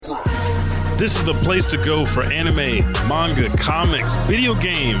This is the place to go for anime, manga, comics, video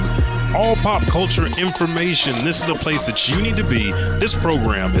games, all pop culture information. This is the place that you need to be. This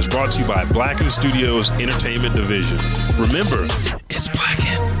program is brought to you by Blacken Studios Entertainment Division. Remember, it's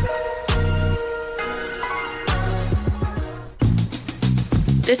Blacken.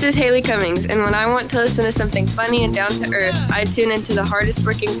 This is Haley Cummings, and when I want to listen to something funny and down to earth, I tune into the hardest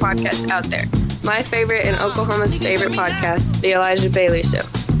working podcast out there. My favorite and Oklahoma's favorite podcast, The Elijah Bailey Show.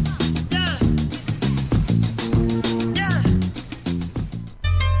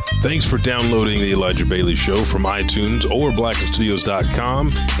 Thanks for downloading The Elijah Bailey Show from iTunes or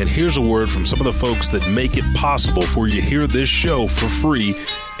blackenstudios.com. And here's a word from some of the folks that make it possible for you to hear this show for free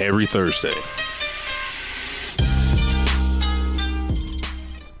every Thursday.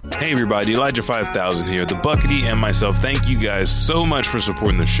 Hey everybody, Elijah 5000 here, the Buckety and myself. Thank you guys so much for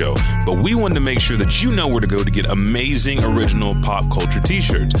supporting the show. But we wanted to make sure that you know where to go to get amazing original pop culture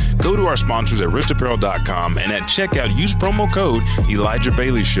t-shirts. Go to our sponsors at riftapparel.com and at checkout use promo code Elijah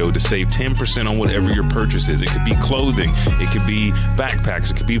Bailey Show to save 10% on whatever your purchase is. It could be clothing, it could be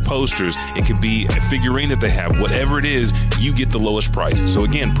backpacks, it could be posters, it could be a figurine that they have. Whatever it is, you get the lowest price. So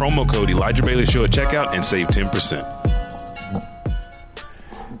again, promo code Elijah Bailey Show at checkout and save 10%.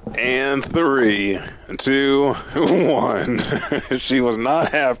 And 3, 2, 1. She was not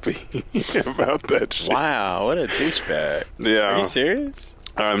happy about that shit. Wow, what a douchebag. Yeah. Are you serious?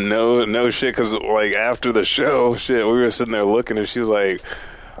 No shit, because like after the show, shit, we were sitting there looking and she was like,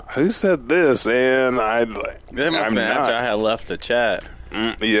 who said this? And That must have been after I had left the chat.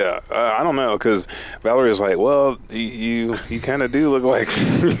 Yeah, I don't know, because Valerie was like, well, you kind of do look like...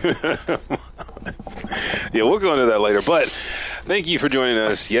 Yeah, we'll go into that later, but thank you for joining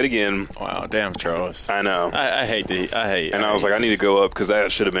us yet again. Wow, damn, Charles. I know. I hate. And I was like, I need to go up, because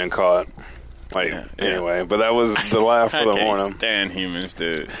that should have been caught. Anyway, but that was the laugh for the morning. I can't stand humans,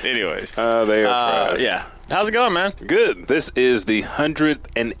 dude. Anyways. They are trash. Yeah. How's it going, man? Good. This is the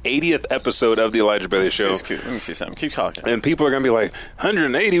 180th episode of the Elijah Bailey Show. Let me see something. Keep talking. And people are going to be like,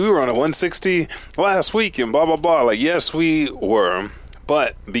 180? We were on a 160 last week and blah, blah, blah. Like, yes, we were.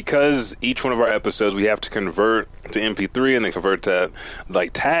 But because each one of our episodes, we have to convert to MP3 and then convert to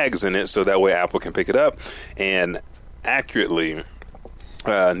like tags in it so that way Apple can pick it up and accurately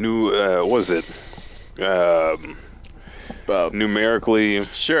numerically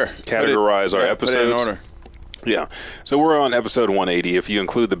categorize our episodes. Put it in order. Yeah. So we're on episode 180. If you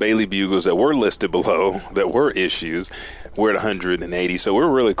include the Bailey Bugles that were listed below, that were issues, we're at 180. So we're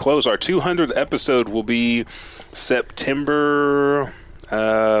really close. Our 200th episode will be September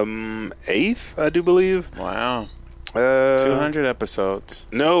 8th, I do believe. Wow. 200 episodes.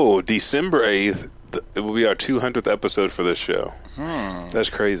 No, December 8th. It will be our 200th episode for this show.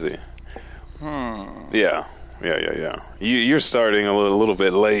 That's crazy. Yeah. You're starting a little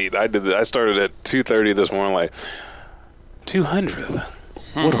bit late. I started at 2:30 this morning. Like 200th.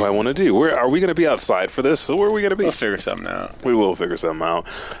 What do I want to do? Where are we going to be outside for this? So where are we going to be? We'll figure something out. We will figure something out.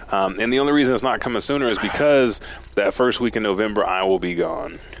 And the only reason it's not coming sooner is because that first week in November I will be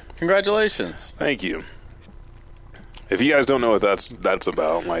gone. Congratulations. Thank you. If you guys don't know what that's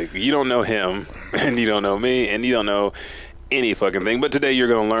about, like you don't know him, and you don't know me, and you don't know any fucking thing, but today you're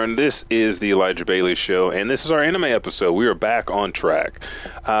going to learn. This is the Elijah Bailey Show, and this is our anime episode. We are back on track.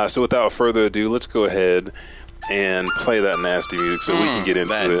 So without further ado, let's go ahead and play that nasty music so we can get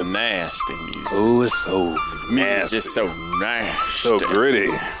into it. Nasty music. Oh, it's so nasty. Just so nasty. So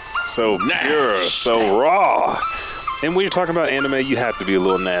gritty. So pure. So raw. And when you're talking about anime, you have to be a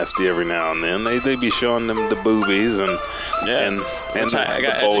little nasty every now and then. They be showing them the boobies and yes. and I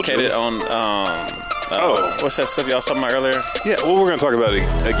got educated on what's that stuff y'all was talking about earlier? Yeah, well, we're going to talk about it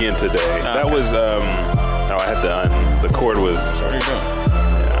again today. That was I had done. The cord was. What are you doing?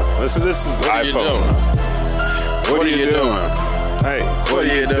 Yeah, this is what iPhone. What are you doing? Hey, what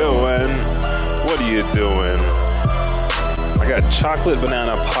are you doing? What are you doing? I got chocolate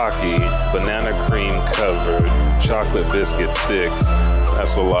banana Pocky, banana cream covered, chocolate biscuit sticks.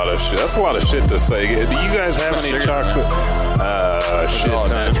 That's a lot of shit. That's a lot of shit to say. Do you guys have any chocolate? Shit all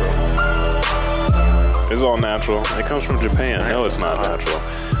ton. natural. It's all natural. It comes from Japan. No, it's not natural.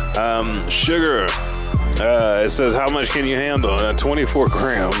 Sugar. It says, how much can you handle? 24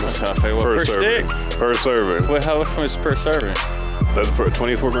 grams per serving. Stick? Per serving. Wait, how much per serving? That's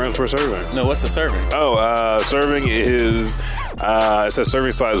 24 grams per serving. No, what's the serving? Serving is, it says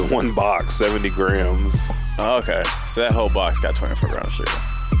serving size 1 box, 70 grams. Oh, okay. So that whole box got 24 grams of sugar.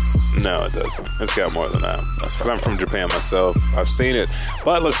 No, it doesn't. It's got more than that. That's because I'm from Japan myself. I've seen it.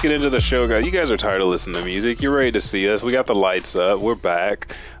 But let's get into the show, guys. You guys are tired of listening to music. You're ready to see us. We got the lights up. We're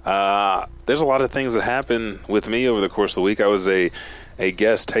back. There's a lot of things that happened with me over the course of the week. I was a a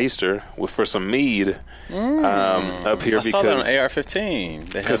guest taster for some mead up here. I saw that on AR-15.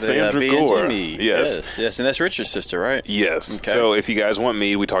 They have Cassandra the Gore. mead. Yes, and that's Richard's sister, right? Yes. Okay. So if you guys want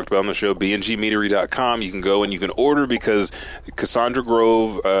mead, we talked about on the show, bngmeadery.com. You can go and you can order because Cassandra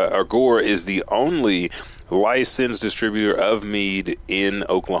Gore is the only licensed distributor of mead in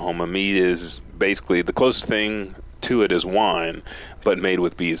Oklahoma. Mead is basically the closest thing to it is wine, but made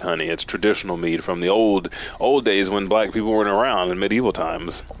with bees' honey. It's traditional mead from the old days when black people weren't around in medieval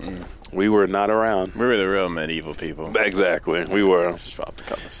times. We were not around. We were the real medieval people. Exactly, we were. Just drop the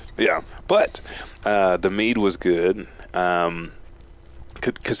colors. Yeah, but the mead was good. Cassandra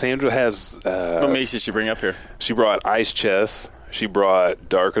has. What mead did she bring up here? She brought Ice Chest. She brought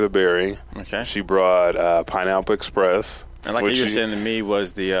Dark of the Berry. Okay. She brought Pineapple Express. And like you were saying to me,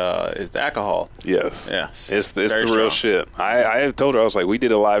 was the alcohol. Yes. Yes. It's the real shit. I told her, I was like, we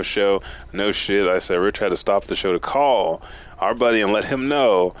did a live show. No shit. I said, Rich had to stop the show to call our buddy and let him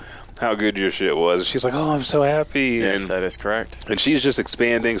know how good your shit was. And she's like, oh, I'm so happy. Yes, that is correct. And she's just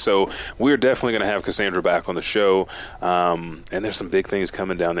expanding. So we're definitely going to have Cassandra back on the show. And there's some big things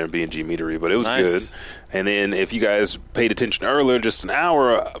coming down there in B&G Meadery, but it was good. And then if you guys paid attention earlier, just an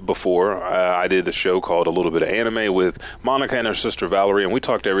hour before, I did the show called A Little Bit of Anime with Monica and her sister Valerie, and we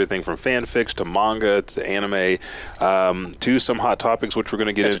talked everything from fanfics to manga to anime to some hot topics, which we're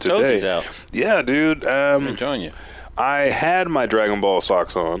going to get into today. Out. Yeah, dude. I'm enjoying you. I had my Dragon Ball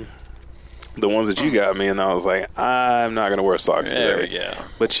socks on. The ones that you got me, and I was like, I'm not going to wear socks today. There we go.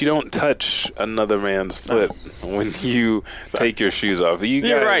 But you don't touch another man's foot when you take your shoes off.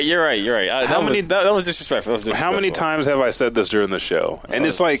 You're right. That was disrespectful. How many times have I said this during the show? And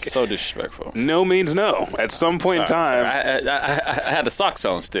it's like... so disrespectful. No means no. At some point in time... I had the socks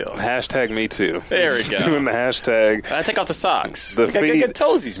on still. Hashtag me too. There we go. Doing the hashtag. I take off the socks. The feet. Get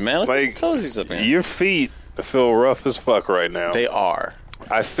toesies, man. Let's get the toesies up, man. Your feet feel rough as fuck right now. They are.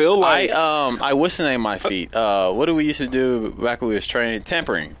 I feel like I wish to name my feet. What do we used to do back when we was training?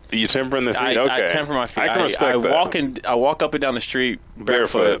 Tempering. You tempering the feet? Okay. I temper my feet. I can respect that. I walk up and down the street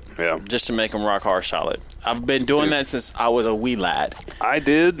barefoot, just to make them rock hard solid. I've been doing that since I was a wee lad. I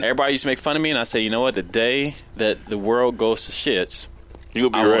did. Everybody used to make fun of me, and I say, you know what? The day that the world goes to shits, you'll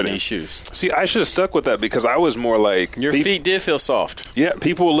be I ready. want these shoes. See, I should have stuck with that because I was more like... Your feet did feel soft. Yeah,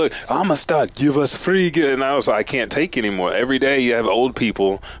 people will look, I'm a stud, give us free good. And I was like, I can't take anymore. Every day you have old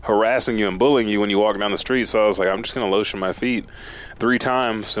people harassing you and bullying you when you walk down the street. So I was like, I'm just going to lotion my feet 3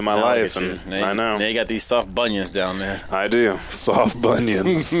 times in my life. And I know. Now you got these soft bunions down there. I do. Soft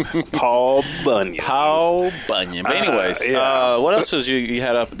bunions. Paul Bunyan. Paul Bunyan. But anyways, what else was you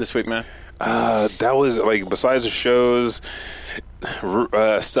had up this week, man? That was like, besides the shows...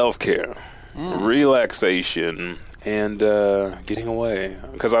 self-care, relaxation, and getting away.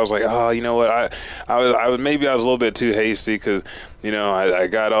 Because I was like, oh, you know what? I was maybe I was a little bit too hasty because I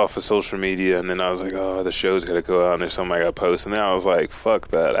got off of social media and then I was like, oh, the show's got to go out and there's something I got to post, and then I was like, fuck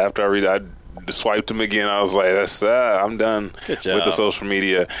that. After I swiped them again, I was like, that's I'm done with the social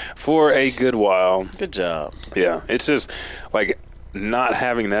media for a good while. Good job. Yeah, it's just like not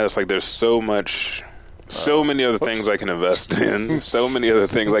having that. It's like there's so much. So many other things I can invest in. So many other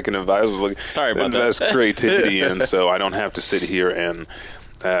things I can invest creativity in. So I don't have to sit here and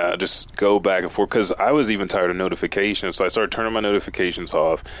just go back and forth. Because I was even tired of notifications. So I started turning my notifications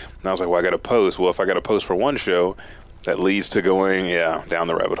off. And I was like, well, I got to post. Well, if I got to post for one show, that leads to going, down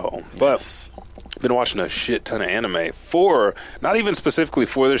the rabbit hole. But been watching a shit ton of anime not even specifically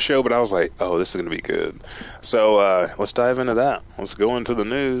for this show, but I was like, oh, this is going to be good. So let's dive into that. Let's go into the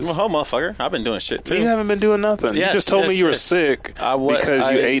news. Well, motherfucker, I've been doing shit too. You haven't been doing nothing. You just told me you were sick because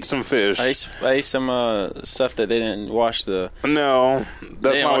you ate some fish. I ate some stuff that they didn't wash the... No,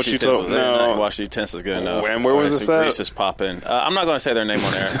 that's not what you told me. They didn't wash the utensils good enough. And where was this at? Grease is popping. I'm not going to say their name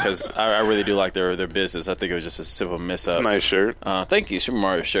on air because I really do like their business. I think it was just a simple miss-up. It's a nice shirt. Thank you, Super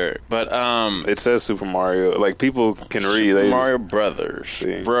Mario shirt. But it says Super Mario. Like, people can read. Super Mario Brothers.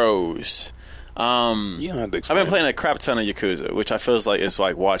 Bros. You don't have to explain. I've been playing a crap ton of Yakuza, which I feel like it's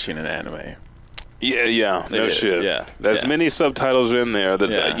like watching an anime. Yeah, no shit. Yeah, there's many subtitles in there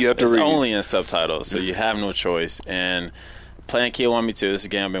that you have to read. It's only in subtitles, so you have no choice. And playing Kiwami 2, this is a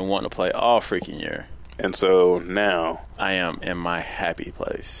game I've been wanting to play all freaking year. And so now I am in my happy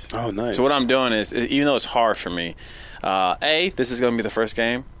place. Oh, nice. So what I'm doing is, even though it's hard for me, this is going to be the first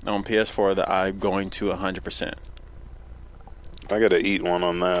game on PS4 that I'm going to 100%. I got to eat one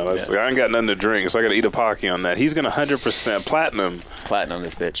on that. Like, I ain't got nothing to drink, so I got to eat a Pocky on that. He's going to 100% platinum. Platinum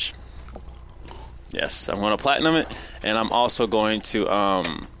this bitch. Yes, I'm going to platinum it, and I'm also going to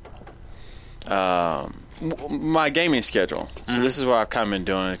my gaming schedule. So this is what I've kind of been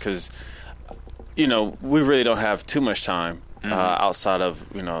doing because, we really don't have too much time outside of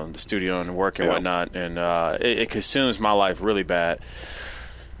the studio and work and whatnot, and it consumes my life really bad.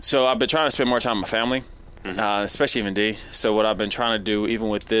 So I've been trying to spend more time with my family, especially even D. So what I've been trying to do, even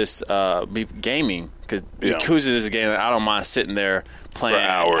with this gaming, because Yakuza is a game that I don't mind sitting there playing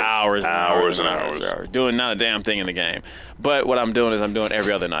hours and hours, doing not a damn thing in the game. But what I'm doing is I'm doing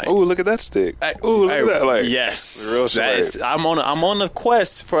every other night. Oh, look at that stick! Oh, look at that! Like, yes, I'm on the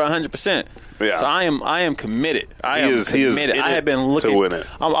quest for 100%. Yeah. So I am committed. I have been looking to win it.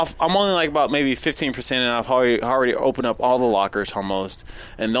 I'm only like about maybe 15%, and I've already opened up all the lockers almost.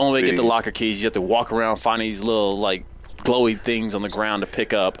 And the only way to get the locker keys, you have to walk around, find these little like glowy things on the ground to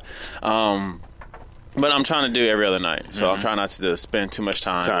pick up. But I'm trying to do every other night, so I'm trying not to spend too much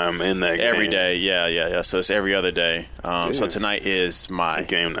time in that game. Every day. Yeah. So it's every other day. So tonight is my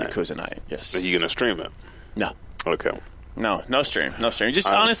game night, Yakuza night. Yes. Are you gonna stream it? No. Okay. No stream. Just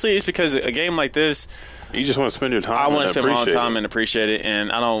honestly, it's because a game like this, you just want to spend your time. I want to spend my own time and appreciate it,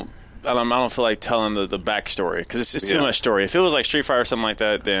 and I don't feel like telling the backstory because it's too much story. If it was like Street Fighter or something like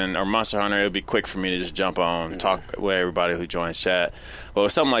that, or Monster Hunter, it would be quick for me to just jump on, talk with everybody who joins chat. But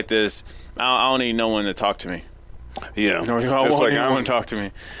with something like this, I don't need no one to talk to me. Yeah, no, I want anyone to talk to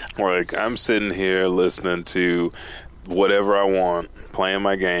me. Like I'm sitting here listening to whatever I want, playing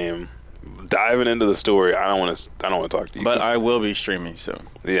my game, diving into the story. I don't want to talk to you. But I will be streaming soon.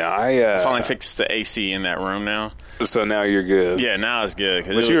 Yeah, I finally fixed the AC in that room now. So now you're good. Yeah, now it's good.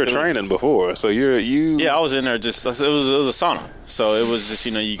 But you were training before, so you. Yeah, I was in there. It was a sauna. So it was just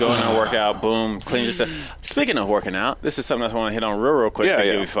you go in there, work out, boom, clean yourself. Speaking of working out, this is something I want to hit on real quick. Yeah,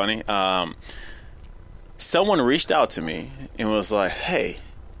 it'll be funny. Someone reached out to me and was like, "Hey."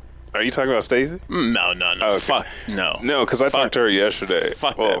 Are you talking about Stacey? No. Okay. Fuck no. No, because I talked to her yesterday.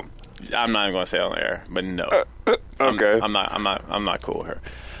 Fuck that. I'm not even going to say it on the air, but no. Okay. I'm not cool with her.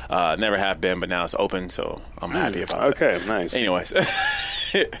 Never have been, but now it's open, so I'm happy about it. Okay, nice. Anyways,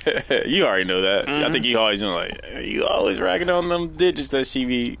 you already know that. I think you always ragging on them digits that she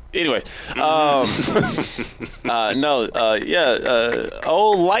be. Anyways,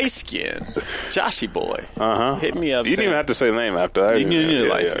 old light skin, Joshy boy, hit me up. You didn't even have to say the name after that. You knew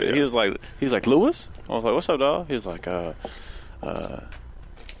light skin. Yeah. He was like Lewis. I was like, what's up, dog? He was like,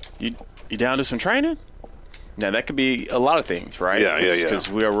 you down to some training? Now that could be a lot of things, right? Yeah. Because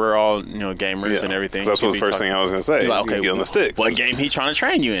we're all gamers and everything. That was the first thing I was going to say. Like, okay, get on the sticks. What game he trying to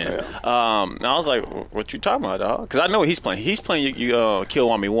train you in? Yeah. And I was like, what you talking about, dog? Because I know what he's playing. He's playing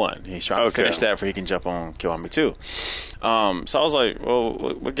Kill-Wami 1. He's trying to finish that before he can jump on Kill-Wami 2. So I was like, well,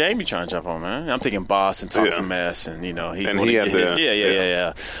 what game you trying to jump on, man? I'm thinking Boss and talk some mess, and he's he had his.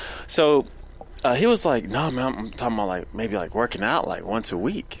 Yeah. So he was like, no, man, I'm talking about like maybe like working out like once a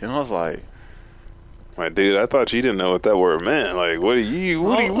week, and I was like, dude, I thought you didn't know what that word meant. Like, what are you?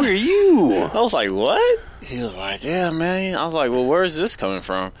 Where are you? I was like, what? He was like, yeah, man. I was like, well, where is this coming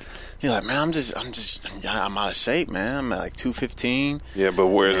from? He's like, man, I'm out of shape, man. I'm at like 215. Yeah, but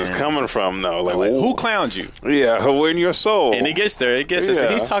where's this coming from, though? Like who clowned you? Yeah, who in your soul? And it gets there. So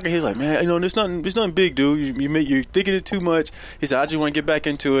he's talking. He's like, man, there's nothing big, dude. You're thinking it too much. He said, I just want to get back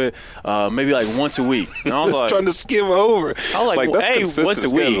into it, maybe like once a week. And I was like, trying to skim over. I was like, well, hey, once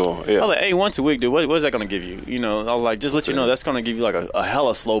a week. Yeah. I was like, hey, once a week, dude. What is that going to give you? I was like, just let you know that's going to give you like a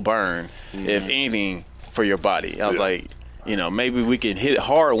hella slow burn, if anything, for your body. I was like, maybe we can hit it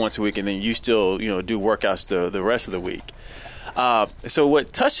hard once a week, and then you still, do workouts the rest of the week. So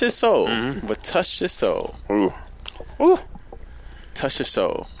what touched his soul? Ooh. Touched his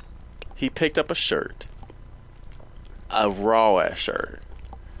soul. He picked up a shirt, a raw ass shirt.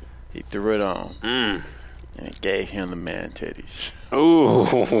 He threw it on, and it gave him the man titties.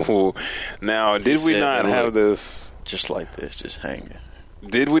 Ooh. Now, did we not have this just like this, just hanging?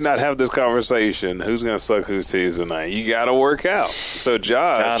 Did we not have this conversation? Who's going to suck whose titties tonight? You got to work out. So,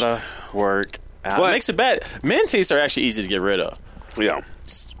 Josh. Gotta work out. It makes it bad. Men titties are actually easy to get rid of. Yeah.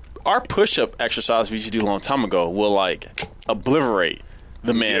 Our push-up exercise we used to do a long time ago will, like, obliterate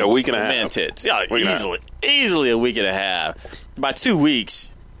the man. Yeah, a week and a half. Man tits. Yeah, easily a week and a half. By 2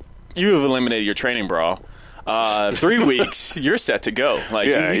 weeks, you have eliminated your training bra. 3 weeks, you're set to go. Like,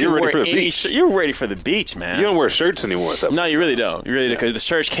 you're ready for the beach. You're ready for the beach, man. You don't wear shirts anymore. No, you really don't. You really don't, because the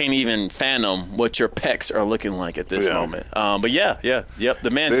shirts can't even fathom what your pecs are looking like at this moment. But yep, the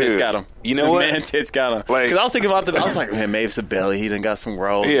man tits got him. You know what? The man tits got him. Because I was thinking about I was like, man, maybe it's a belly. He done got some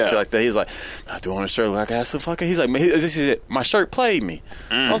rolls and shit like that. He's like, I do want a shirt like that. So fucking. He's like, man, this is it. My shirt played me.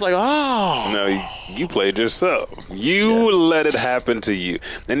 I was like, oh. No, you played yourself. You let it happen to you.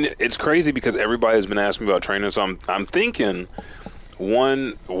 And it's crazy because everybody's been asking me about training, so I'm thinking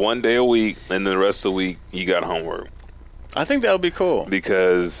one day a week, and then the rest of the week you got homework. I think that would be cool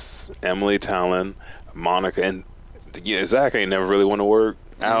because Emily, Talon, Monica, and Zach ain't never really want to work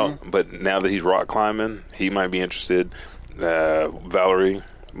out, but now that he's rock climbing, he might be interested. Valerie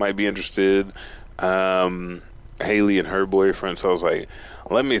might be interested. Haley and her boyfriend. So I was like,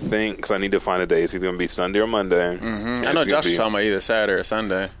 let me think, because I need to find a day. It's either going to be Sunday or Monday. I know Josh was talking about either Saturday or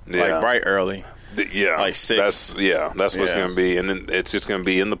Sunday, like bright early. Like 6. That's what it's going to be. And then it's just going to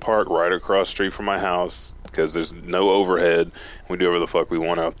be in the park right across the street from my house, because there's no overhead. We do whatever the fuck we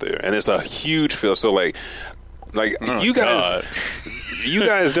want out there. And it's a huge field. So, you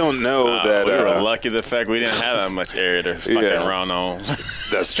guys don't know that we were lucky the fact we didn't have that much area to fucking run on.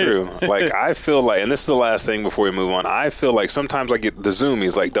 That's true. I feel like, and this is the last thing before we move on, I feel like sometimes I get the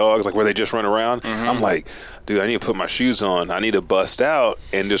zoomies, like dogs, like where they just run around. I'm like, dude, I need to put my shoes on. I need to bust out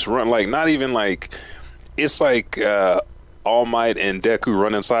and just run. Not even it's like All Might and Deku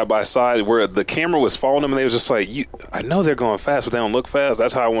running side by side, where the camera was following them, and they was just like, I know they're going fast, but they don't look fast.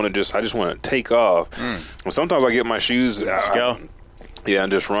 That's how I just want to take off. And sometimes I get my shoes. Let's go. Yeah,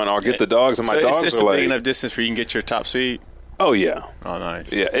 and just run. I'll get the dogs, and my dogs it's are a big enough distance where you can get your top speed. Oh yeah. Oh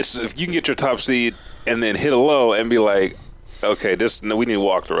nice. Yeah, it's if you can get your top speed and then hit a low and be like, okay, we need to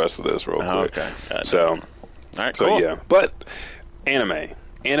walk the rest of this real quick. Okay. So, all right, so cool. yeah, but Anime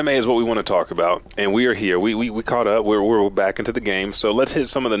is what we want to talk about, and we are here. We caught up. We're back into the game. So let's hit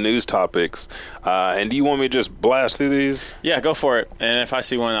some of the news topics. And do you want me to just blast through these? Yeah, go for it. And if I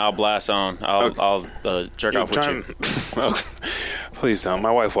see one, I'll blast on. I'll jerk off with you. Please don't. My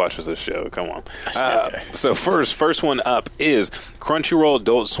wife watches this show. Come on. Okay. So first one up is Crunchyroll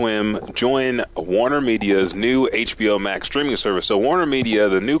Adult Swim join Warner Media's new HBO Max streaming service. So Warner Media,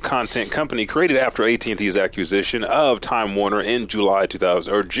 the new content company created after AT&T's acquisition of Time Warner in June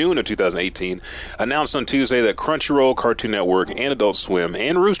of 2018, announced on Tuesday that Crunchyroll, Cartoon Network, and Adult Swim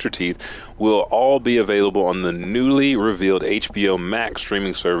and Rooster Teeth will all be available on the newly revealed HBO Max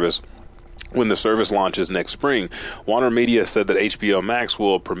streaming service when the service launches next spring. Warner Media said that HBO Max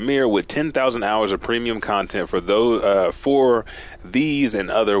will premiere with 10,000 hours of premium content for these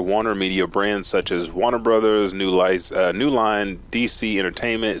and other Warner Media brands such as Warner Brothers, New Line, DC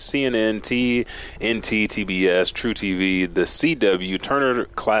Entertainment, CNN, TNT, TBS, True TV, the CW, Turner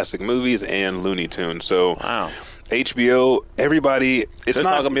Classic Movies, and Looney Tunes. So, wow. HBO, everybody. It's all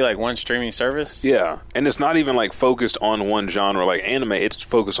not going to be like one streaming service? Yeah. And it's not even focused on one genre like anime. It's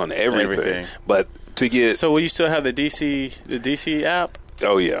focused on everything. But to get. So will you still have the DC app?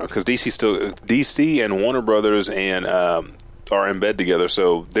 Oh, yeah. Because DC and Warner Brothers and are in bed together,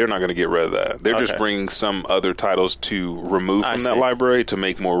 so they're not going to get rid of that. They're just bringing some other titles to remove from that library to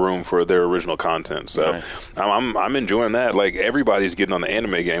make more room for their original content. So nice. I'm enjoying that. Everybody's getting on the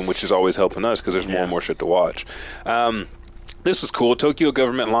anime game, which is always helping us because there's more and more shit to watch. This is cool. Tokyo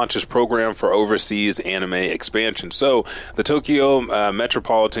government launches program for overseas anime expansion. So the Tokyo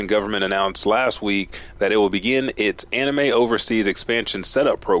metropolitan government announced last week that it will begin its anime overseas expansion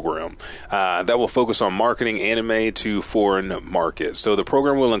setup program that will focus on marketing anime to foreign markets. So the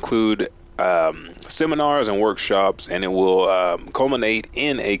program will include seminars and workshops, and it will culminate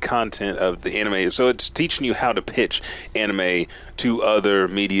in a content of the anime. So it's teaching you how to pitch anime to other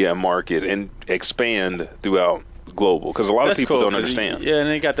media markets and expand throughout global, because a lot of people don't understand. Yeah, and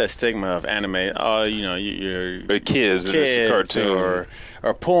they got that stigma of anime. You're kids cartoon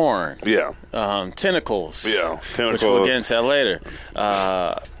or porn. Yeah, tentacles. Yeah, tentacles. Which we'll get into that later.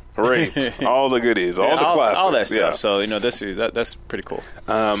 Rape, all the classics, all that stuff. So that's pretty cool.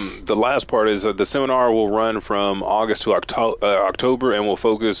 The last part is that the seminar will run from August to October and will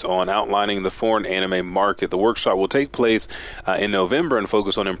focus on outlining the foreign anime market. The workshop will take place in November and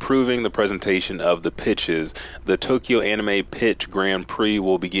focus on improving the presentation of the pitches. The Tokyo Anime Pitch Grand Prix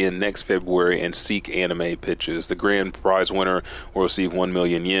will begin next February and seek anime pitches. The grand prize winner will receive 1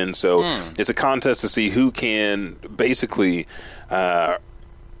 million yen. So it's a contest to see who can basically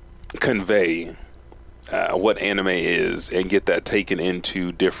convey what anime is and get that taken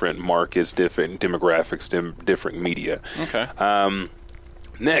into different markets, different demographics, different media. Okay.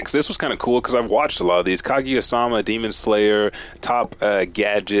 Next, this was kind of cool because I've watched a lot of these. Kaguya-sama, Demon Slayer, Top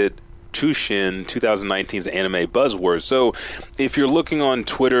Gadget, Chushin 2019's anime buzzwords. So if you're looking on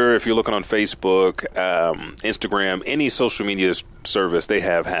Twitter, if you're looking on Facebook, Instagram, any social media service, they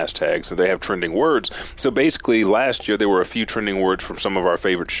have hashtags, so they have trending words. So basically last year there were a few trending words from some of our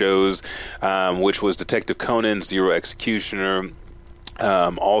favorite shows, which was Detective Conan, Zero Executioner,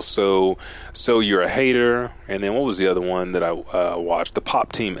 Also, So You're a Hater, and then what was the other one that I watched? The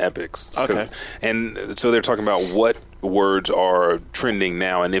Pop Team Epics. Okay. And so they're talking about what words are trending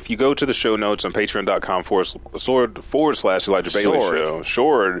now. And if you go to the show notes on patreon.com / Elijah Bailey Show,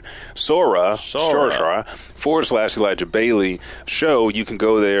 Sora / Elijah Bailey Show, you can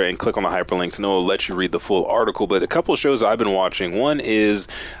go there and click on the hyperlinks and it'll let you read the full article. But a couple of shows I've been watching, one is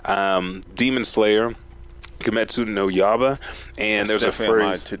Demon Slayer, Kimetsu no Yaiba, and That's there's a phrase on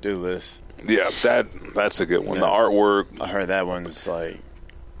my to-do list. Yeah, that's a good one. Yeah. The artwork, I heard that one's like...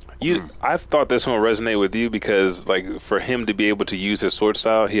 I thought this one would resonate with you because, like, for him to be able to use his sword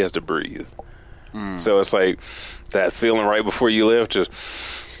style, he has to breathe. So it's like that feeling right before you lift,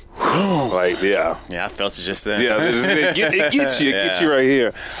 just like, yeah. Yeah, I felt it just then. Yeah, it gets you. It gets you right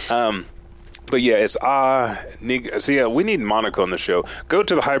here. But yeah, it's so yeah, we need Monica on the show. Go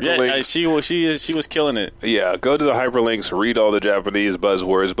to the hyperlinks. Yeah, she was killing it. Yeah, go to the hyperlinks, read all the Japanese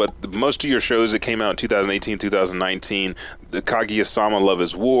buzzwords. But most of your shows that came out in 2018, 2019, the Kaguya-sama Love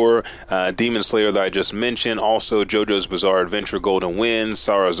is War, Demon Slayer that I just mentioned, also JoJo's Bizarre Adventure, Golden Wind,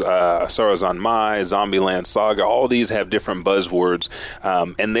 Sarazan Mai, Zombieland Saga. All these have different buzzwords,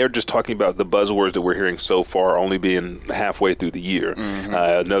 and they're just talking about the buzzwords that we're hearing so far, only being halfway through the year.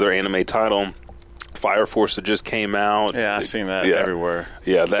 Another anime title, Fire Force, that just came out. Yeah, I've seen that everywhere.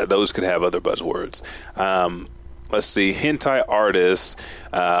 Yeah, those could have other buzzwords. Let's see. Hentai artist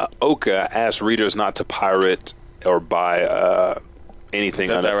Oka asks readers not to pirate or buy anything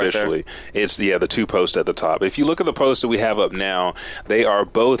unofficially. Right, it's the two posts at the top. If you look at the posts that we have up now, they are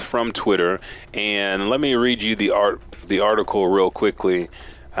both from Twitter. And let me read you the article real quickly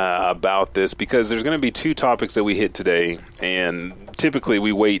about this, because there's going to be two topics that we hit today, and typically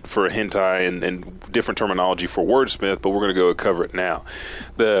we wait for hentai and different terminology for wordsmith, but we're going to go cover it now.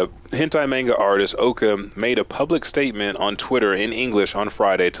 The hentai manga artist Oka made a public statement on Twitter in English on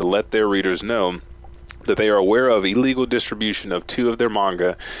Friday to let their readers know that they are aware of illegal distribution of 2 of their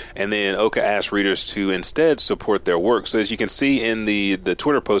manga, and then Oka asked readers to instead support their work. So as you can see in the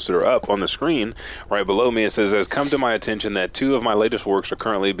Twitter posts that are up on the screen right below me, it says, "Has come to my attention that 2 of my latest works are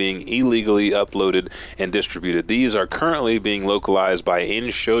currently being illegally uploaded and distributed. These are currently being localized by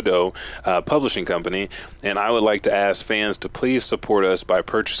Inshodo Publishing Company, and I would like to ask fans to please support us by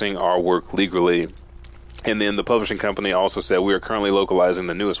purchasing our work legally." And then the publishing company also said, "We are currently localizing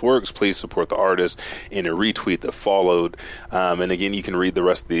the newest works. Please support the artist," in a retweet that followed. And again, you can read the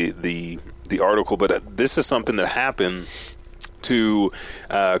rest of the article. But this is something that happened to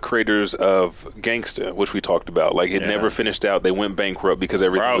creators of Gangsta, which we talked about. Like, it never finished out. They went bankrupt because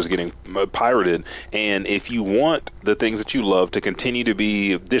everything was getting pirated. And if you want the things that you love to continue to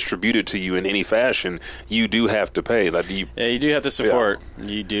be distributed to you in any fashion, you do have to pay. Like, you do have to support. Yeah.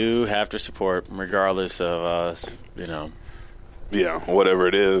 You do have to support, regardless of Yeah, whatever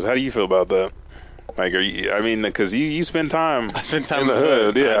it is. How do you feel about that? Like, because you spend time. I spend time in the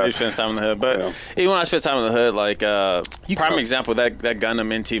hood. Yeah, I do spend time in the hood. But even when I spend time in the hood, like prime example, that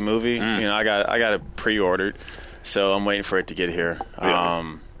Gundam NT movie. I got it pre-ordered, so I'm waiting for it to get here.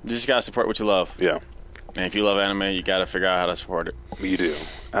 You just gotta support what you love. Yeah. And if you love anime, you got to figure out how to support it. You do.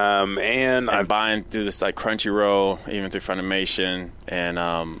 And I'm buying through this, like, Crunchyroll, even through Funimation, and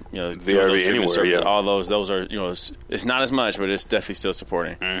VRV anywhere. All those are, it's not as much, but it's definitely still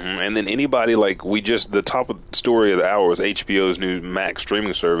supporting. And then anybody, like, the top of the story of the hour was HBO's new Max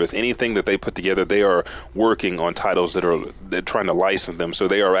streaming service. Anything that they put together, they are working on titles they're trying to license them. So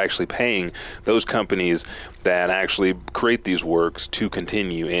they are actually paying those companies that actually create these works to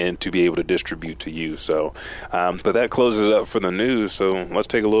continue and to be able to distribute to you. So, but that closes it up for the news. So let's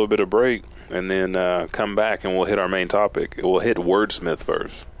take a little bit of break and then come back and we'll hit our main topic. We'll hit wordsmith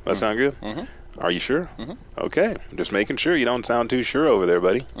first. That sound good? Are you sure? Okay, just making sure. You don't sound too sure over there,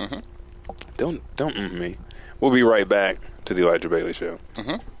 buddy. Don't me. We'll be right back to the Elijah Bailey Show.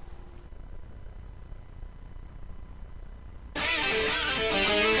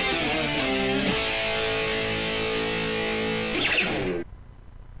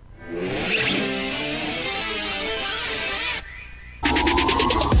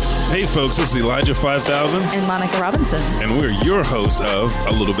 Hey folks, this is Elijah 5000 and Monica Robinson, and we're your host of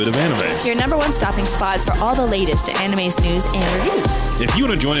A Little Bit of Anime, your #1 stopping spot for all the latest anime's news and reviews. If you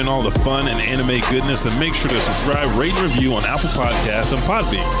want to join in all the fun and anime goodness, then make sure to subscribe, rate, and review on Apple Podcasts and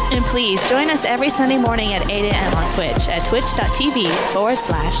Podbean. And please join us every Sunday morning at 8 a.m. on Twitch at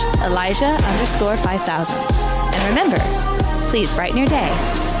twitch.tv/Elijah_5000. And remember, please brighten your day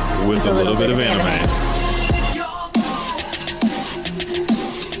with a little bit of anime.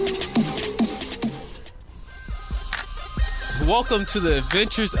 Welcome to the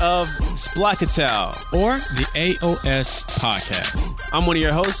Adventures of Splakatel, or the AOS Podcast. I'm one of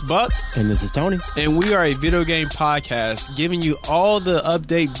your hosts, Buck. And this is Tony. And we are a video game podcast giving you all the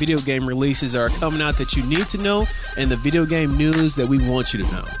update video game releases that are coming out that you need to know and the video game news that we want you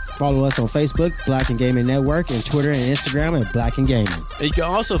to know. Follow us on Facebook, Black and Gaming Network, and Twitter and Instagram at Black and Gaming. And you can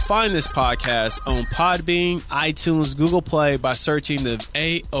also find this podcast on Podbean, iTunes, Google Play by searching the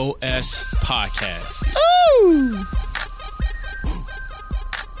AOS Podcast. Ooh!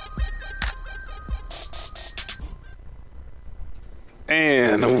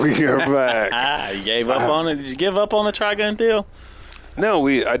 And we are back. You gave up on it? Did you give up on the Trigun deal? No,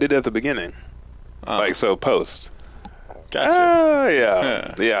 I did at the beginning. So post.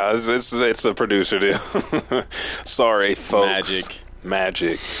 Gotcha. Yeah. It's a producer deal. Sorry, folks.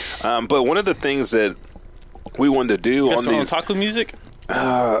 Magic. But one of the things that we wanted to do on these otaku music.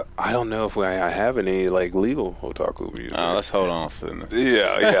 I don't know if I have any legal otaku music. Let's hold on for them.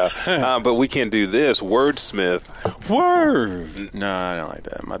 Yeah. But we can do this wordsmith. Word. No, I don't like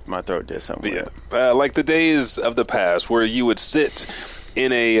that. My throat did something. Yeah. Like the days of the past where you would sit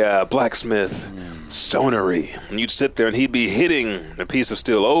in a blacksmith stonery, and you'd sit there and he'd be hitting a piece of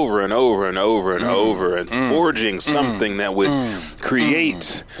steel over and over and over and over and forging something that would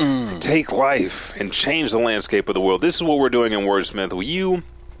create, take life, and change the landscape of the world. This is what we're doing in Wordsmith. You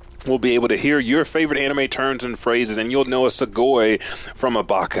will be able to hear your favorite anime terms and phrases, and you'll know a Sugoi from a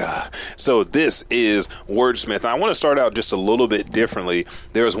baka. So this is Wordsmith. I want to start out just a little bit differently.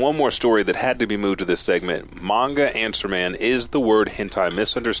 There is one more story that had to be moved to this segment. Manga Answer Man, is the word hentai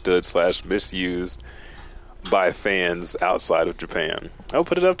misunderstood / misused by fans outside of Japan? I'll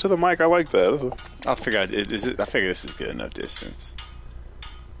put it up to the mic. I like that. I figure this is good enough distance.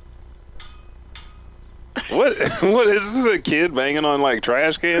 What is this? A kid banging on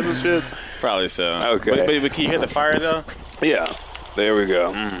trash cans and shit? Probably so. Okay, but can you hear the fire though? Yeah, there we go.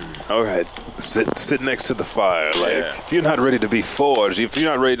 All right, sit next to the fire. If you're not ready to be forged, if you're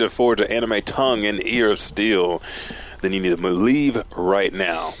not ready to forge an anime tongue and ear of steel, then you need to leave right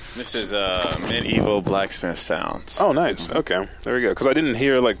now. This is medieval blacksmith sounds. Oh, nice. Okay, there we go. Because I didn't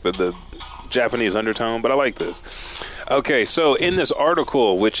hear the Japanese undertone, but I like this. Okay, so in this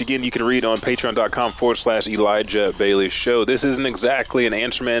article, which again you can read on patreon.com/Elijah Bailey Show, this isn't exactly an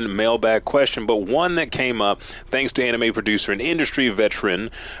Answerman mailbag question, but one that came up thanks to anime producer and industry veteran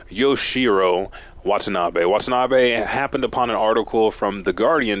Yoshiro Watanabe. Watanabe happened upon an article from The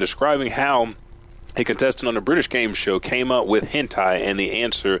Guardian describing how a contestant on a British game show came up with hentai and the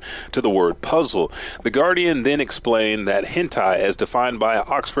answer to the word puzzle. The Guardian then explained that hentai, as defined by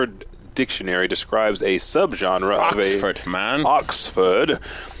Oxford Dictionary, describes a subgenre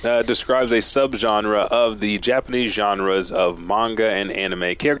describes a subgenre of the Japanese genres of manga and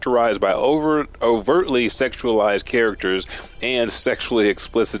anime, characterized by overtly sexualized characters and sexually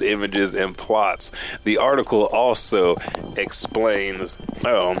explicit images and plots. The article also explains.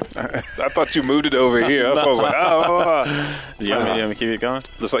 Oh, I thought you moved it over here. So I was like, You want me to keep it going?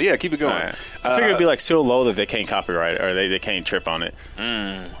 So yeah, keep it going. Right. I figured it'd be so low that they can't copyright it, or they can't trip on it.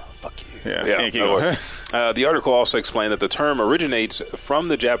 Fuck you. Yeah. The article also explained that the term originates from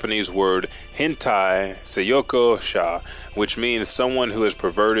the Japanese word hentai seiyoko sha, which means someone who is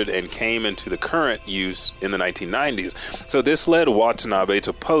perverted and came into the current use in the 1990s. So this led Watanabe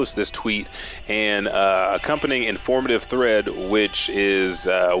to post this tweet and accompanying informative thread, which is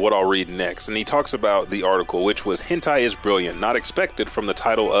what I'll read next. And he talks about the article, which was "Hentai is brilliant," not expected from the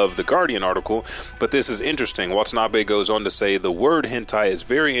title of the Guardian article, but this is interesting. Watanabe goes on to say, "The word hentai is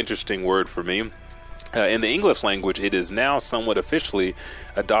very interesting word for me. In the English language, it is now somewhat officially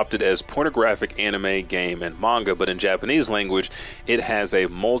adopted as pornographic anime, game, and manga, but in Japanese language, it has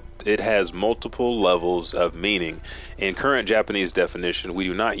multiple levels of meaning. In current Japanese definition, we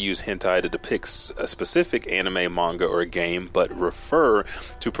do not use hentai to depict a specific anime, manga, or game, but refer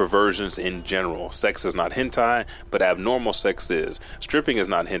to perversions in general. Sex is not hentai, but abnormal sex is. Stripping is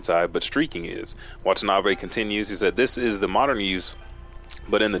not hentai, but streaking is." Watanabe continues, he said, "This is the modern use,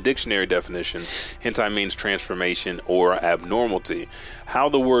 but in the dictionary definition, hentai means transformation or abnormality. How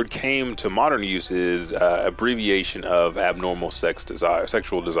the word came to modern use is abbreviation of abnormal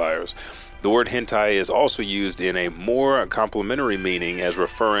sexual desires. The word hentai is also used in a more complimentary meaning as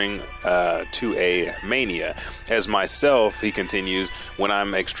referring to a mania. As myself," he continues, "when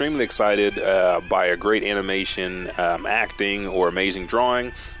I'm extremely excited by a great animation, acting, or amazing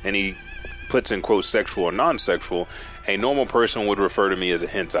drawing," and he puts in quotes sexual or non-sexual, "a normal person would refer to me as a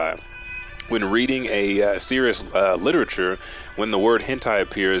hentai. when reading a serious literature, when the word hentai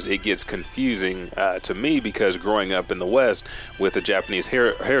appears, it gets confusing to me because growing up in the West with the Japanese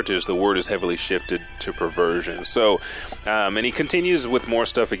heritage, the word is heavily shifted to perversion. So, and he continues with more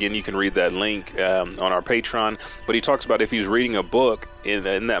stuff. Again, you can read that link on our Patreon. But he talks about if he's reading a book,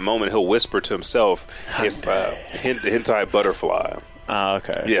 in that moment, he'll whisper to himself, if hentai butterfly. Oh,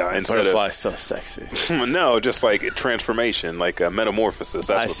 okay. Yeah, butterfly's so sexy. No, just like transformation, like a metamorphosis.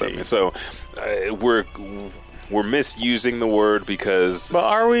 That's what that means. So we're misusing the word because. But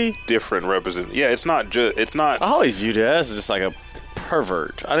are we different represent? Yeah, it's not. It's not. I always viewed it as just like a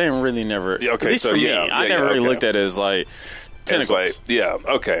pervert. I didn't really never. Okay, at least so for me, I never really looked at it as like. Tentacles. Like, yeah,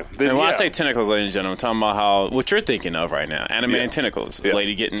 okay. Then, and when I say tentacles, ladies and gentlemen, I'm talking about what you're thinking of right now. Anime and tentacles. Yeah.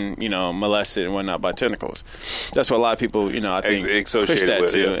 Lady getting, molested and whatnot by tentacles. That's what a lot of people, I think, push that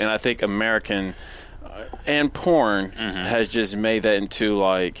to. Yeah. And I think American and porn has just made that into,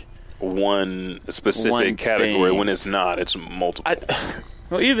 like... one specific category thing. When it's not. It's multiple.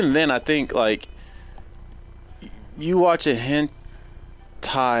 Well, even then, I think, like, you watch a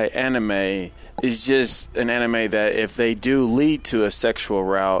hentai anime... It's just an anime that if they do lead to a sexual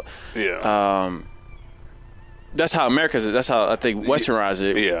route, that's how that's how I think westernized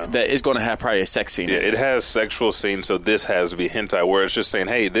it. Yeah, that it's going to have probably a sex scene. Yeah, it has sexual scenes, so this has to be hentai. Where it's just saying,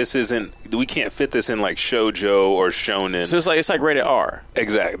 hey, this isn't. We can't fit this in like shoujo or shonen. So it's like rated R.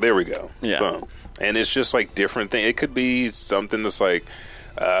 Exactly. There we go. Yeah, boom. And it's just like different things. It could be something that's like.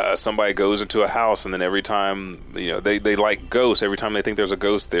 Somebody goes into a house and then every time they like ghosts. Every time they think there's a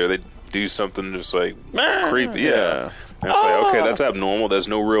ghost there, they do something just like creepy. Yeah, and it's like, okay, that's abnormal. There's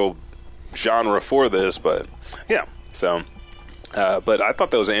no real genre for this, but yeah. So, but I thought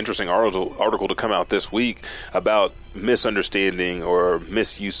that was an interesting article to come out this week about misunderstanding or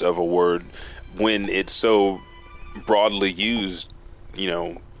misuse of a word when it's so broadly used,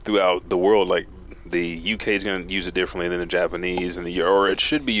 throughout the world. Like. The UK is going to use it differently than the Japanese, or it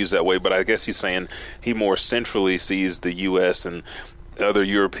should be used that way. But I guess he's saying he more centrally sees the US and other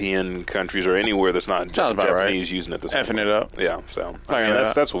European countries or anywhere that's not Japanese using it the same effing way. It up. Yeah, so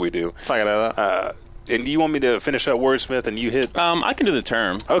that's what we do. Fucking it up. And do you want me to finish up Wordsmith and you hit? I can do the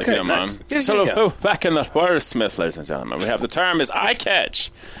term. Okay, if you don't mind. Yeah. Back in the Wordsmith, ladies and gentlemen, we have the term is eye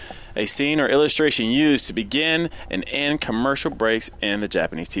catch. A scene or illustration used to begin and end commercial breaks in the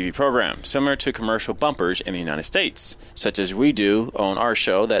Japanese TV program, similar to commercial bumpers in the United States, such as we do on our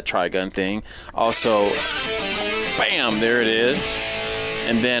show, that Trigun thing. Also, bam, there it is.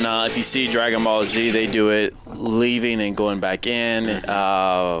 And then if you see Dragon Ball Z, they do it leaving and going back in.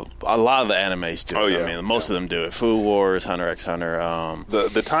 A lot of the animes do it. Oh, yeah. I mean, most of them do it. Food Wars, Hunter x Hunter.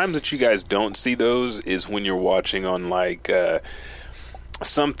 The times that you guys don't see those is when you're watching on like...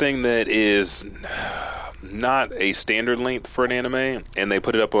 something that is not a standard length for an anime, and they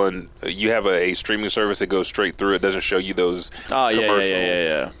put it up on. You have a streaming service that goes straight through. It doesn't show you those.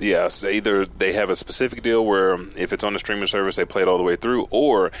 Yeah. Yeah. So either they have a specific deal where if it's on a streaming service, they play it all the way through,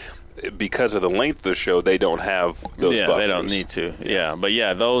 or because of the length of the show, they don't have those. Yeah, buffers. They don't need to. Yeah, but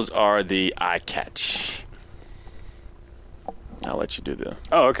those are the eye catch. I'll let you do the.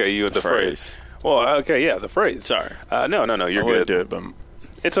 Oh, okay. You had the phrase. Well, okay, yeah, the phrase. Sorry. No, you're good. Do it, but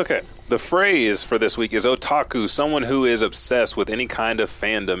it's okay. The phrase for this week is otaku, someone who is obsessed with any kind of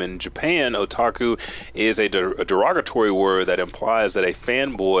fandom. In Japan, otaku is a derogatory word that implies that a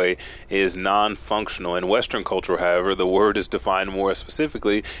fanboy is non-functional. In Western culture, however, the word is defined more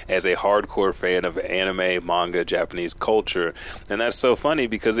specifically as a hardcore fan of anime, manga, Japanese culture. And that's so funny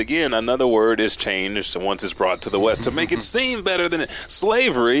because, again, another word is changed once it's brought to the West to make it seem better than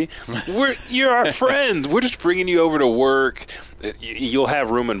slavery. You're our friend. We're just bringing you over to work. You'll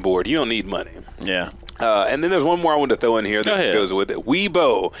have room and board. You don't need money. Yeah. And then there's one more I want to throw in here that goes with it.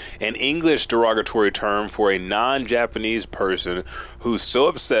 Weibo, an English derogatory term for a non-Japanese person who's so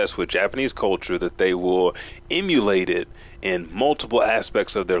obsessed with Japanese culture that they will emulate it in multiple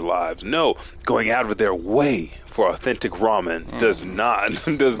aspects of their lives. No, going out of their way for authentic ramen does not a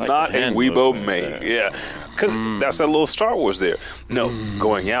Weibo make. Yeah, because that's that little Star Wars there. No,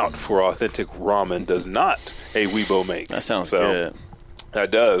 going out for authentic ramen does not a Weibo make. That sounds good. That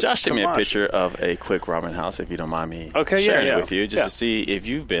does. Josh, send me a picture of a quick ramen house, if you don't mind me sharing it with you, just to see if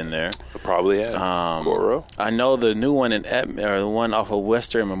you've been there. I probably have. Goro. I know the new one the one off of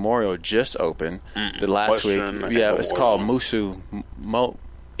Western Memorial just opened the last week. Yeah, it's called Muso,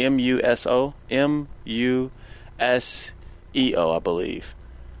 M-U-S-O, M-U-S-E-O, I believe.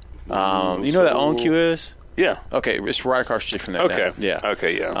 You know what that OnQ is? Yeah. Okay, it's right across the street from that. Okay. Now. Yeah.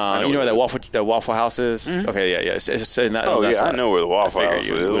 Okay. Yeah. You know where that Waffle House is? Mm-hmm. Okay. Yeah. It's in that. I know where the Waffle House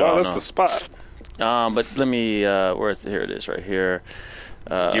is. Well, that's the spot. But let me. Here it is, right here.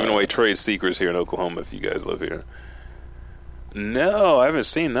 Giving away trade secrets here in Oklahoma if you guys live here. No, I haven't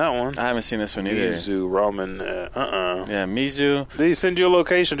seen that one. I haven't seen this one either. Mizu ramen. Yeah, Mizu. Did he send you a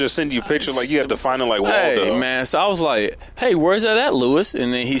location? Just send you a picture like you have to find it like Waldo. Hey, man. So I was like, hey, where's that at, Lewis?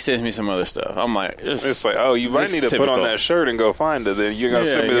 And then he sends me some other stuff. I'm like, it's like, oh, you might need to put on that shirt and go find it. Then you're going to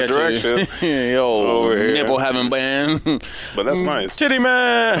send me the direction. Yo, nipple having band. But that's nice. Titty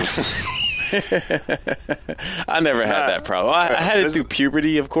man. I never had that problem. I had it through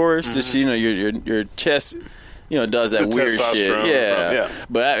puberty, of course. Mm-hmm. Just, your chest... does that weird shit. Yeah.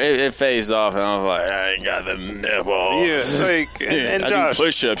 But it phased off, and I was like, I ain't got the nipples. Yeah, like, and Josh. I do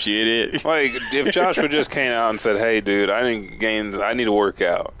push-ups, you idiot. Like, if Joshua just came out and said, hey, dude, I need to work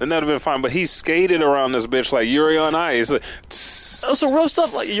out, then that would have been fine. But he skated around this bitch like Yuri on Ice. Like, some real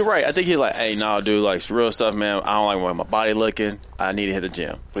stuff. Like, you're right. I think he's like, hey, nah, dude, like, some real stuff, man. I don't like where my body looking. I need to hit the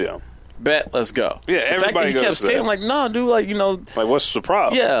gym. Yeah. Bet, let's go. Yeah, everybody the fact that he kept skating, like, nah, dude, like, Like, what's the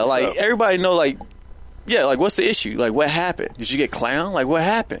problem? Yeah, like, everybody know, like, yeah, like, what's the issue? Like, what happened? Did you get clowned? Like, what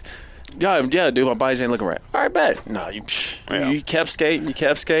happened? Yeah, dude, my body's ain't looking right. All right, bet. No, you kept skating,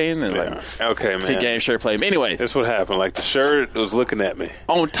 and like, okay, man. It's a game shirt play. Anyway, that's what happened. Like, the shirt was looking at me.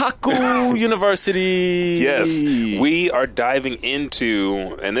 Otaku University. Yes, we are diving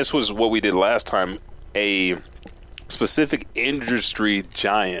into, and this was what we did last time, a specific industry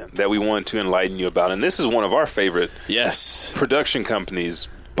giant that we wanted to enlighten you about. And this is one of our favorite production companies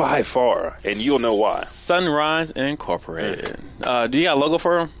by far, and you'll know why. Sunrise Incorporated. Do you got a logo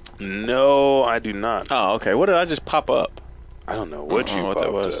for them? No, I do not. Oh, okay. What did I just pop up? I don't know what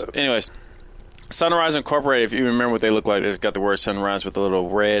that was. Anyways, Sunrise Incorporated, if you remember what they look like, it's got the word Sunrise with the little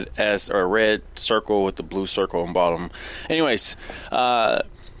red S or red circle with the blue circle on bottom. Anyways,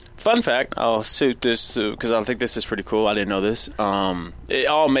 fun fact, I'll suit this because I think this is pretty cool. I didn't know this. It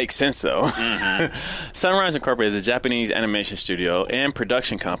all makes sense, though. Mm-hmm. Sunrise Incorporated is a Japanese animation studio and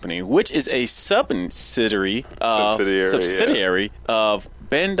production company, which is a subsidiary of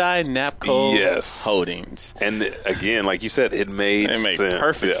Bandai Namco Holdings. And again, like you said, it made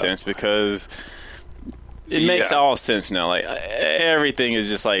perfect sense because... It makes all sense now. Like, everything is